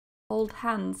Old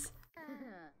hands.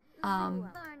 Do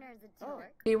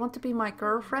you want to be my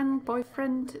girlfriend,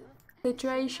 boyfriend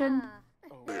situation?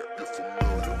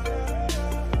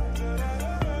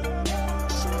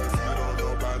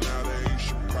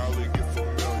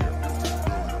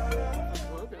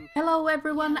 Hello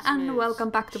everyone and welcome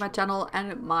back to my channel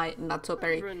and my Not So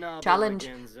Berry challenge,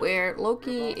 where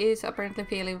Loki is apparently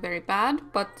feeling very bad,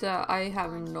 but I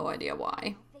have no idea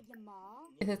why.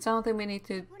 Is it something we need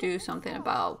to do something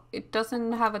about? It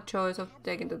doesn't have a choice of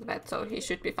taking to the vet, so he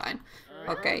should be fine.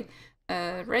 Okay.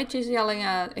 Rage is yelling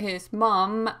at his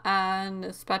mom,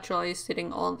 and Spatula is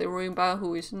sitting on the Roomba,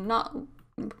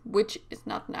 which is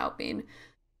not now been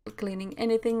cleaning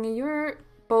anything. You're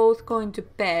both going to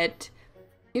bed.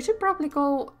 You should probably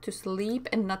go to sleep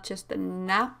and not just a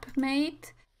nap,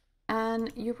 mate.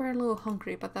 And you were a little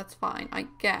hungry, but that's fine, I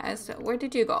guess. Where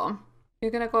did you go?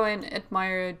 You're gonna go and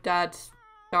admire Dad's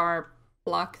star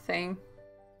block thing.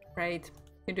 Great,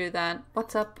 you do that.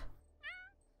 What's up?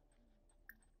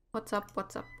 What's up?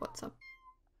 What's up? What's up?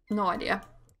 No idea.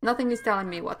 Nothing is telling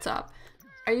me what's up.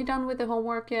 Are you done with the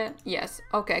homework yet? Yes.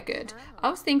 Okay, good. I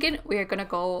was thinking we are gonna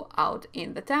go out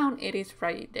in the town. It is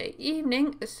Friday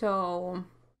evening, so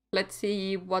let's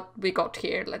see what we got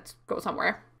here. Let's go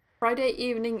somewhere. Friday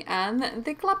evening, and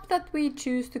the club that we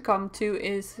choose to come to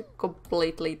is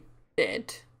completely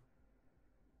dead.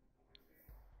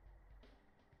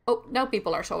 Oh, now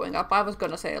people are showing up. I was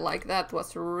gonna say, like, that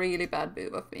was a really bad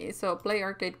move of me. So play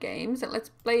arcade games. Let's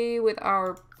play with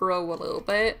our bro a little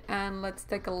bit and let's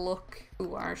take a look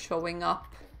who are showing up.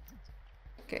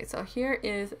 Okay, so here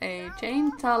is a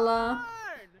Jane Talla.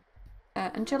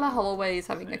 Angela Holloway is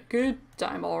having a good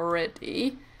time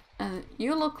already. And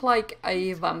you look like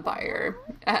a vampire.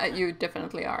 You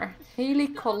definitely are. Haley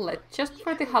Collette, just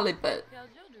for the halibut.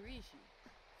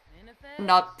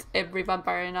 Not every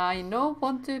vampire and I know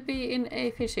want to be in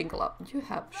a fishing club. You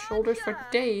have shoulders for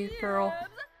days, girl.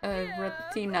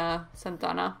 Retina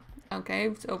Santana.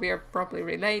 Okay, so we are probably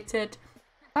related.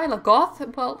 Kyla Goth.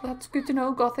 Well, that's good to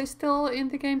know. Goth is still in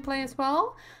the gameplay as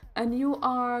well. And you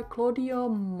are Claudio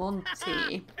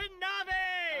Monti.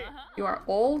 You are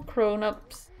all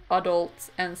grown-ups,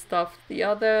 adults and stuff. The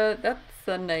other, that's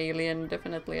an alien.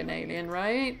 Definitely an alien,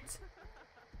 right?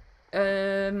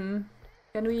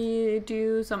 Can we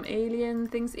do some alien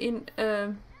things in,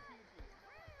 are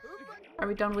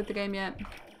we done with the game yet?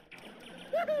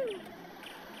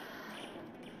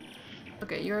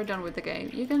 Okay, you're done with the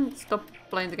game. You can stop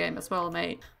playing the game as well,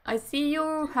 mate. I see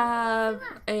you have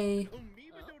a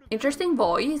interesting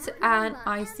voice, and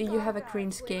I see you have a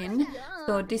green skin.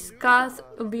 So discuss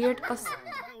weird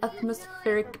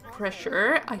atmospheric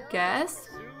pressure, I guess.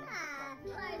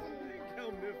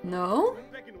 No?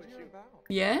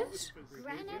 Yes?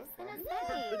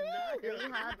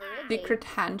 Secret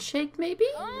handshake, maybe?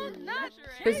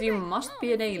 Because you must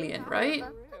be an alien, right?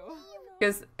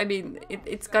 Because, I mean,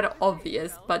 it's kind of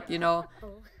obvious, but you know,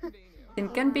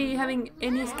 it can be having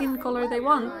any skin color they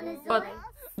want, but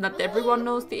not everyone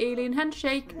knows the alien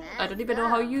handshake. I don't even know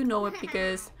how you know it,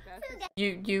 because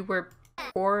you were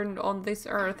born on this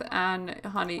earth, and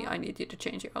honey, I need you to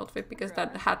change your outfit because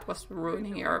that hat was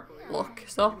ruining your look.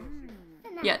 So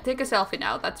yeah, take a selfie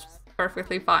now. That's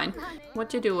perfectly fine.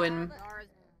 What you doing?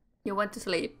 You went to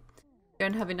sleep.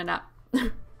 You're having a nap.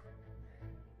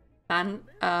 And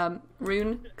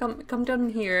Rune, come down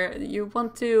here. You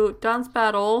want to dance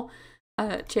battle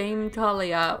Jane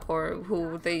Talia, or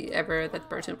whoever that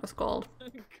person was called.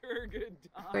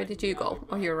 Where did you go?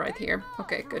 Oh, you're right here.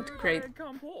 Okay, good, great.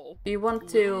 Do you want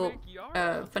to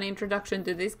funny introduction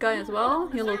to this guy as well?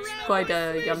 He looks quite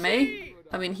yummy.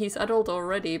 I mean, he's adult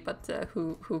already, but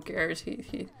who cares?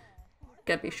 He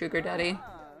can be sugar daddy.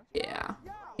 Yeah,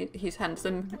 he's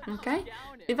handsome. Okay.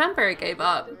 The vampire gave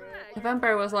up. The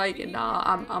vampire was like, nah,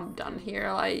 I'm done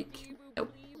here. Like,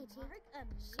 nope.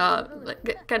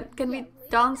 Can we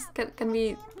dance? Can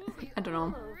we? I don't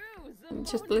know.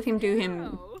 Just let him do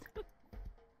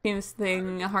his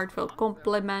thing. A heartfelt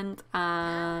compliment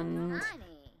and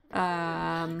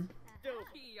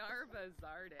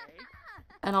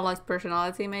analyze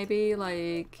personality, maybe.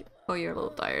 Like, oh, you're a little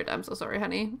tired. I'm so sorry,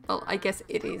 honey. Well, I guess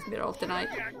it is middle of the night.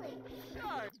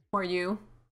 Or you,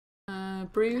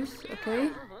 Bruce.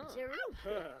 Okay.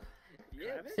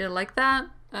 Still like that.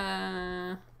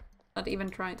 Not even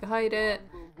trying to hide it.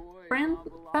 Friend,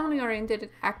 family-oriented,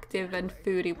 active, and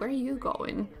foodie. Where are you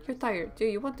going? You're tired. Do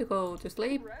you want to go to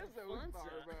sleep?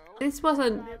 This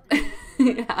wasn't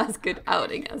as good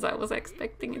outing as I was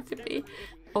expecting it to be.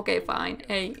 Okay, fine.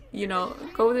 Hey, you know,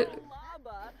 go to...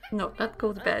 No, not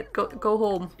go to bed. Go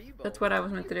home. That's what I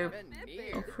was meant to do.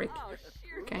 Oh, freak.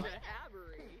 Okay.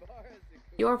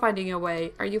 You're finding your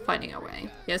way. Are you finding our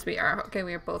way? Yes, we are. Okay,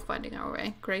 we are both finding our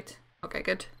way. Great. Okay,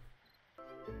 good.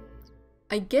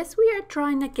 I guess we are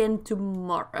trying again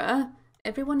tomorrow.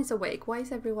 Everyone is awake. Why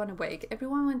is everyone awake?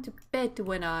 Everyone went to bed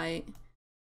when I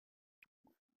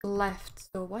left.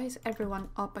 So why is everyone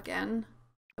up again?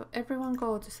 So everyone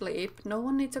go to sleep. No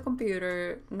one needs a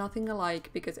computer. Nothing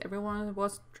alike because everyone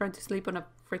was trying to sleep on a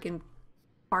freaking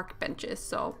park benches.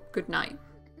 So good night.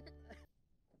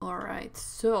 Alright,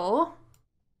 so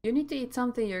you need to eat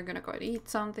something. You're gonna go and eat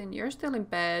something. You're still in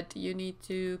bed. You need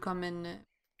to come and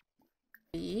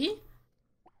be.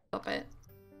 Stop it.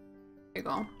 There you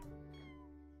go. I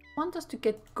want us to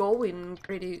get going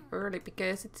pretty early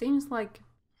because it seems like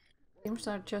teams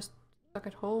are just stuck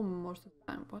at home most of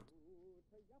the time. What?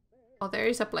 Oh, there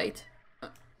is a plate.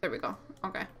 There we go.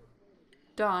 Okay.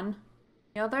 Done.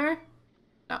 The other?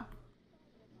 No.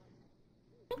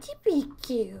 Wouldn't you be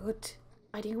cute?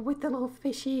 Fighting with the little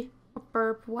fishy or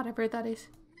burp, whatever that is.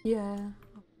 Yeah.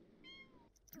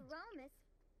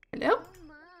 Hello?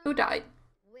 Who died?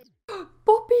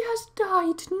 Bobby has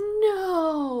died!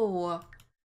 No!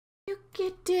 You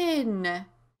kidding?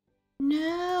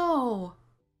 No!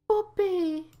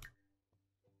 Bobby!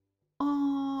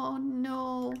 Oh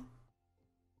no.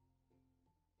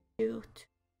 Shoot.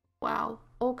 Wow.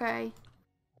 Okay.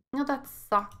 No, that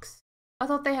sucks. I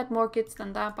thought they had more kids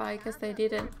than that, but I guess they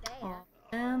didn't. Oh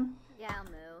man.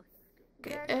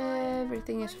 Okay,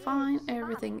 everything is fine.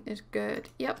 Everything is good.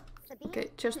 Yep. Okay,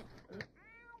 just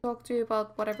talk to you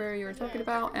about whatever you're talking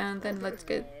about and then let's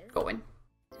get going.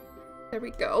 There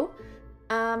we go.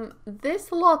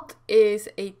 This lot is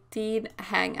a teen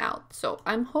hangout, so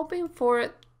I'm hoping for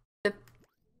the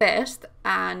best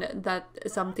and that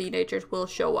some teenagers will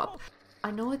show up.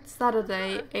 I know it's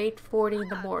Saturday, 8:40 in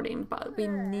the morning, but we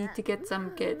need to get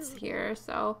some kids here,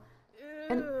 so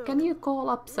can you call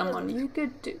up someone? You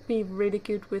could be really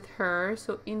good with her,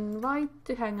 so invite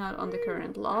to hang out on the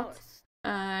current lot.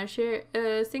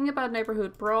 Sing about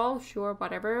neighborhood brawl, sure,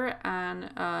 whatever,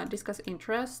 and discuss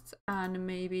interests and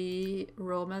maybe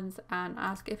romance and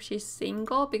ask if she's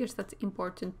single because that's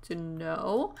important to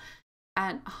know.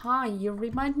 And hi, you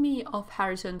remind me of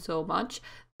Harrison so much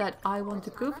that I want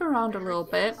to goof around a little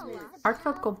bit.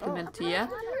 Heartfelt compliment to you,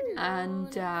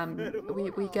 and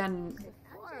we can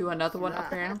do another one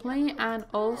apparently, and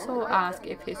also ask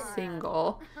if he's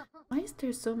single. Why is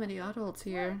there so many adults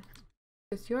here?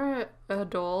 Because you're an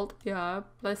adult, yeah,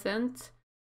 pleasant.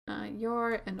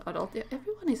 You're an adult. Yeah,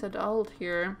 everyone is adult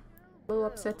here. A little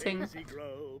upsetting.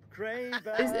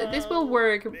 This will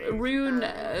work. Rune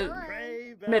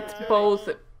met both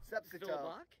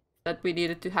that we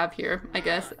needed to have here, I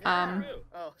guess.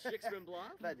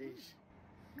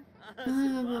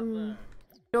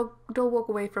 Don't walk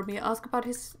away from me. Ask about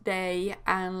his day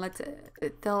and let's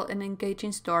tell an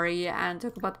engaging story and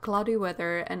talk about cloudy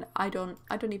weather. And I don't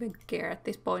even care at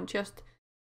this point. Just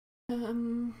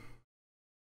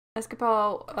ask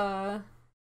about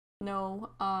no.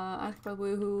 Ask about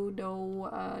woohoo.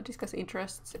 No. Discuss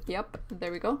interests. Yep.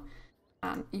 There we go.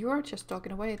 You're just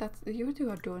talking away. You two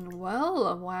are doing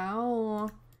well. Wow.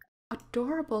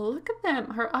 Adorable. Look at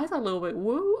them. Her eyes are a little bit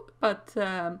woo, but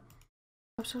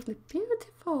absolutely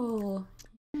beautiful.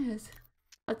 Yes.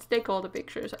 Let's take all the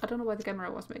pictures. I don't know why the camera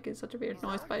was making such a weird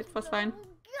noise, but it was fine.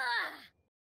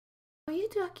 Oh, you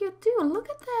two are cute too. Look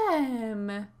at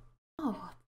them.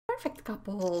 Oh, perfect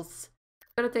couples.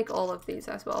 Gotta take all of these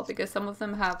as well because some of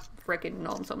them have freaking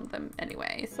gnomes on them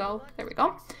anyway. So there we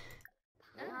go.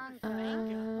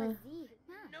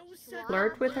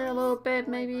 Flirt with her a little bit,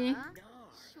 maybe.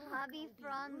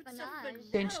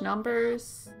 Change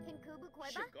numbers.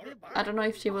 I don't know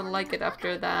if she will like it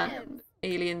after that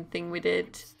alien thing we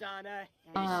did.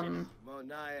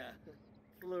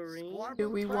 Do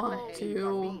we want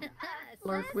to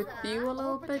flirt with you a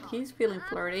little bit? He's feeling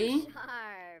flirty.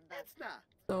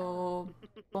 So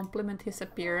compliment his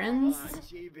appearance.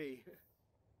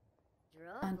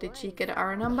 And did she get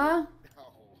our number?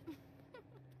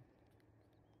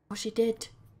 Oh, she did.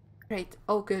 Great.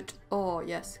 Oh, good. Oh,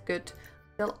 yes, good.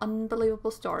 Tell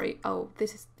unbelievable story. Oh,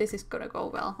 this is gonna go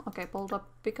well. Okay, pulled up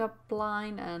pickup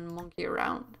line and monkey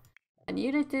around. And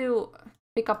you need to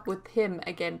pick up with him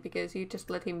again because you just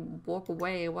let him walk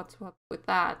away. What's up with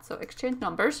that? So exchange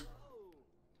numbers.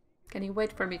 Can you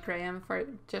wait for me, Graham, for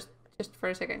just for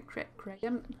a second?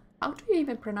 Graham? How do you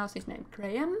even pronounce his name?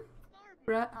 Graham?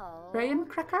 Graham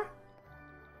Cracker?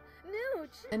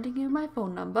 Sending you my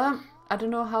phone number. I don't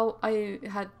know how I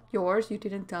had yours. You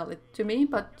didn't tell it to me,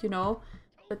 but you know,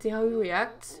 let's see how he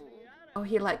reacts. Oh,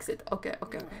 he likes it. Okay,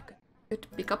 good. Good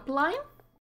pickup line.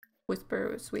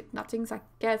 Whisper sweet nothings. I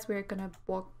guess we're gonna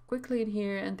walk quickly in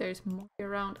here and there's more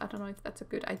around. I don't know if that's a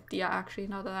good idea actually,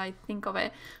 now that I think of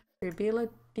it. Reveal a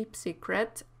deep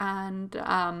secret and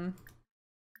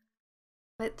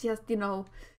let's just, you know,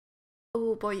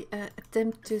 oh boy,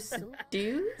 attempt to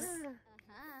seduce?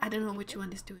 I don't know which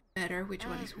one is doing better, which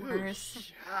one is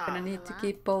worse. Gonna need to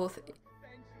keep both.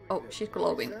 Oh, she's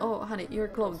glowing. Oh, honey, you're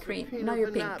glowing green. Now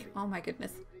you're pink. Oh my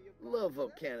goodness.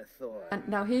 And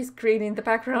now he's green in the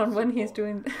background when he's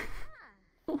doing...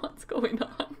 What's going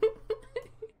on?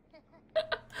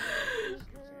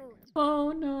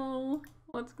 Oh no.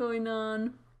 What's going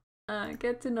on?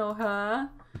 Get to know her.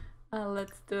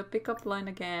 Let's do a pickup line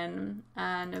again.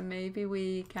 And maybe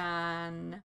we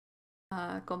can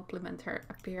compliment her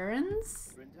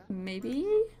appearance. Maybe?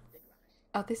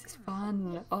 Oh, this is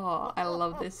fun. Oh, I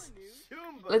love this.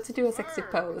 Let's do a sexy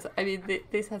pose. I mean,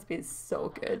 this has been so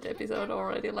good episode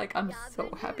already. Like, I'm so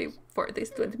happy for these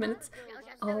 20 minutes.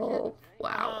 Oh,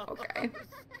 wow. Okay.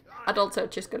 Adults are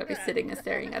just gonna be sitting and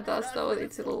staring at us, so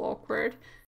it's a little awkward.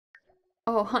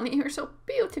 Oh, honey, you're so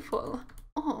beautiful.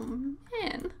 Oh,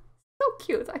 man. So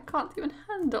cute. I can't even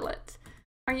handle it.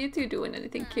 Are you two doing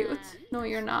anything cute? No,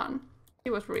 you're not.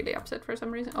 She was really upset for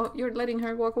some reason. Oh, you're letting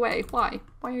her walk away. Why?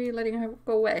 Why are you letting her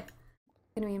go away?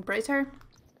 Can we embrace her?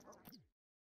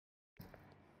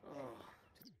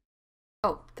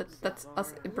 Oh, that's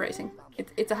us embracing.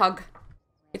 It's a hug.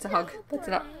 It's a hug. That's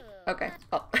it up. Okay.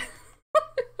 Oh.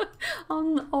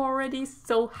 I'm already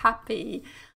so happy.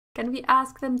 Can we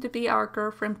ask them to be our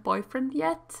girlfriend boyfriend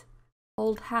yet?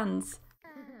 Hold hands.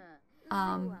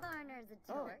 Do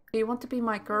you want to be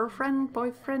my girlfriend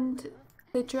boyfriend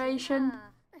situation?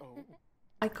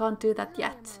 I can't do that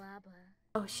yet.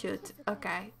 Oh shoot.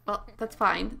 Okay. Well, that's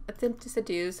fine. Attempt to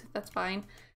seduce. That's fine.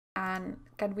 And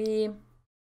can we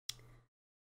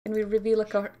reveal a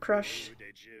crush?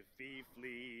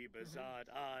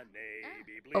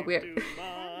 Oh, weird.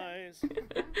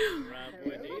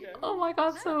 Oh my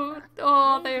god, so...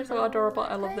 Oh, they're so adorable.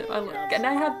 I love them. Can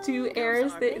I have two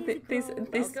heirs? This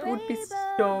would be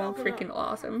so freaking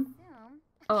awesome.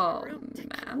 Oh,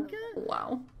 man.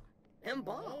 Wow.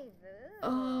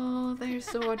 Oh, they're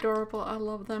so adorable. I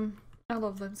love them. I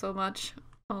love them so much.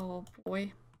 Oh,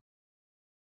 boy.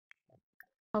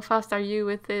 How fast are you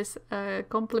with this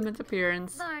compliment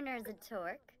appearance?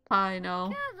 I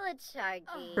know.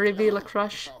 Reveal a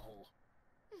crush.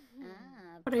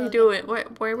 What are you doing?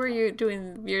 Why were you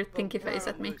doing weird thinky face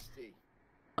at me?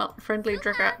 Well, friendly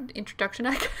introduction,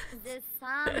 I guess.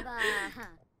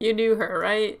 You knew her,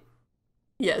 right?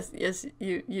 Yes,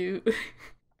 you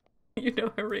you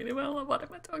know her really well. What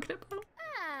am I talking about?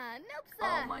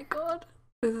 Oh my god.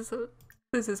 This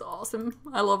is awesome.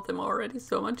 I love them already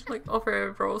so much. Like, offer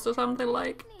a rose or something,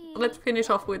 like, let's finish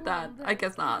off with that. I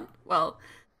guess not. Well,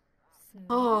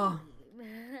 oh,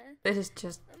 this is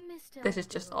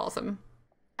just awesome.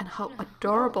 And how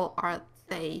adorable are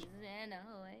they?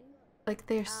 Like,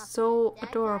 they're so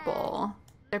adorable.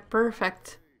 They're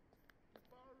perfect.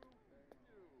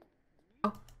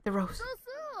 Oh, the rose.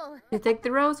 You take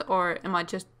the rose, or am I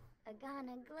just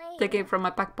taking it from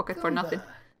my back pocket for nothing?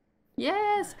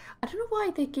 Yes! I don't know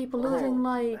why they keep losing,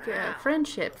 like,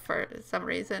 friendship for some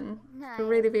reason. It's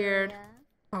really weird.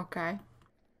 Okay.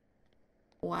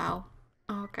 Wow.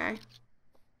 Okay.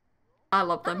 I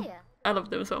love them. I love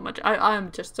them so much. I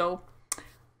am just so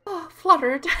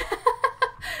fluttered.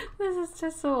 This is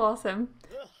just so awesome.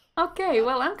 Okay,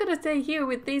 well, I'm gonna stay here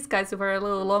with these guys for a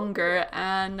little longer,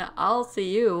 and I'll see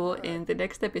you in the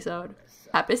next episode.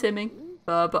 Happy simming.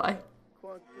 Bye-bye.